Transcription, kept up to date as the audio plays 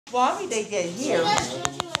Well, I mean, they did here.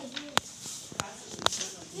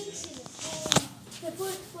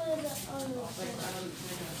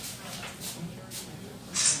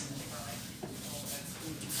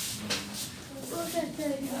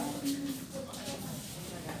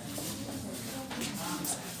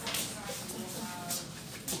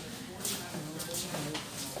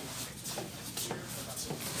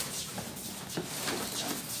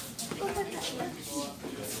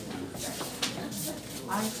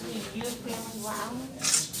 I see you family lounge.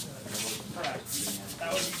 Correct. That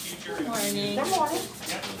would be future. Good morning. Good morning.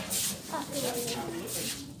 Yep.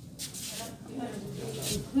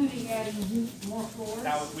 Including adding more floors?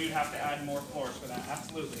 We would have to add more floors for that,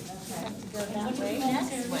 absolutely. Okay. Go that way.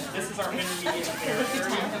 This is our intermediate care area,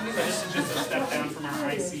 so this is just a step down from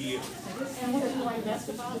our ICU. And what are you like best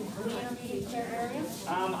about the intermediate care area?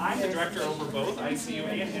 I'm the director over both ICU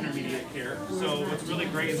and intermediate care. So what's really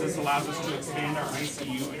great is this allows us to expand our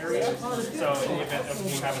ICU area. So in the event that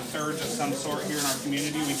we have a surge of some sort here in our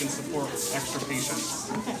community, we can support extra patients.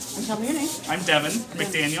 Okay. And tell me your name. I'm Devin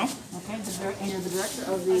McDaniel. Okay. And you're the director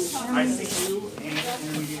of the ICU and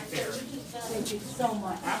intermediate care. Thank you so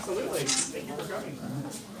much. Absolutely. Thank you for coming.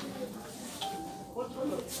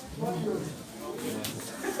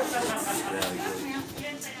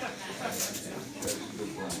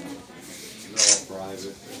 It's all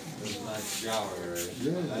private. There's a nice shower area.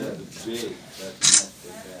 That's big. That's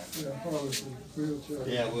nice.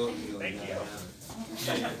 Yeah, we'll go down.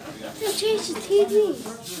 Just change the TV.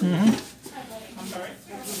 I'm sorry?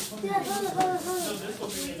 Yeah, hold on. So this will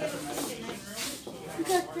be another medication room. You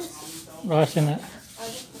got this. Oh, I've seen that.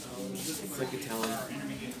 It's like Italian.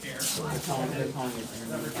 Intermediate care. The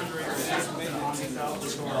refrigerator is on these out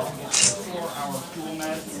for our pool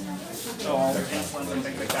meds. So all their insulin and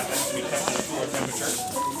things like that has to be kept at a cooler temperature.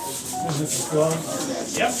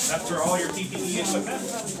 Yep, that's for all your PPE equipment.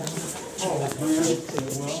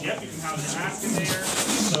 Yep, you can have your mask in there.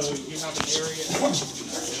 So you have an area.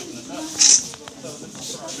 So this is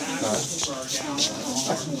for our masks, for our gowns.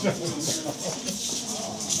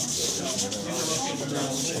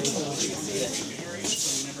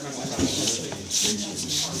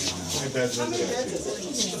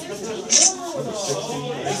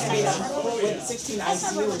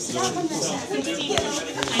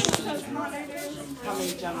 How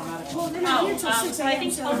many general medical? So I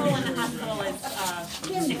think total in the hospital is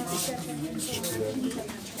 60.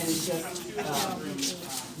 And it's just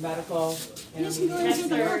medical, intermediate.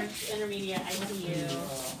 Med-surg, intermediate, ICU,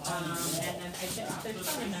 and then I think there's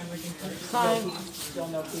probably an emergency. Time. Still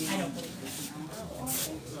no fee. I don't believe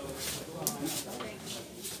so.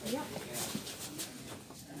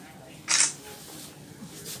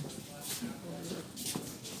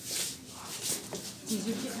 Did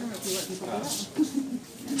you get her if you let people go?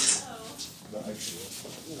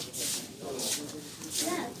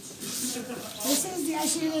 This is the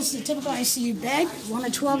ICU. This is the typical ICU bed. 1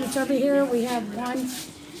 of 12 that's over here. We have one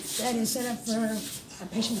that is set up for a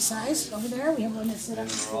patient size over there. We have one that's set up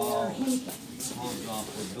for handicap. Closed off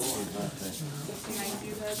the doors, aren't they?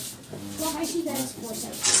 12 ICU beds, 4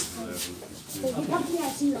 sets. So you come to the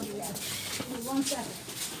ICU over there. Give me 1 second.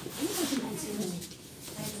 You go to the ICU.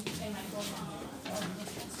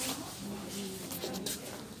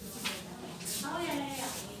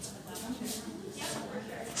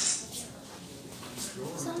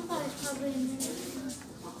 Somebody's probably in there.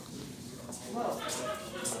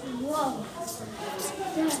 Whoa.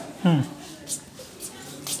 Yeah.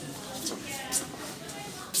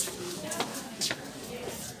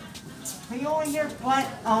 Are you over here, what,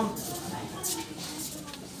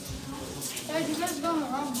 Guys, you guys are going the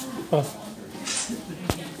wrong way. Oh,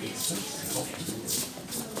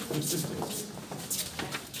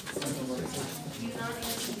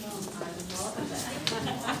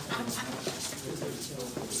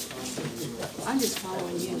 I'm just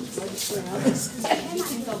following you. You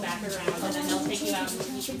can go back around and then they'll take you out and you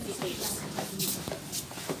can see patients.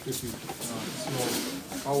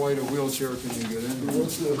 How wide a wheelchair can you get in?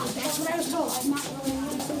 That's what I was told. I'm not really.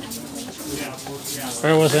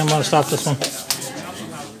 where was it? I'm gonna stop this one.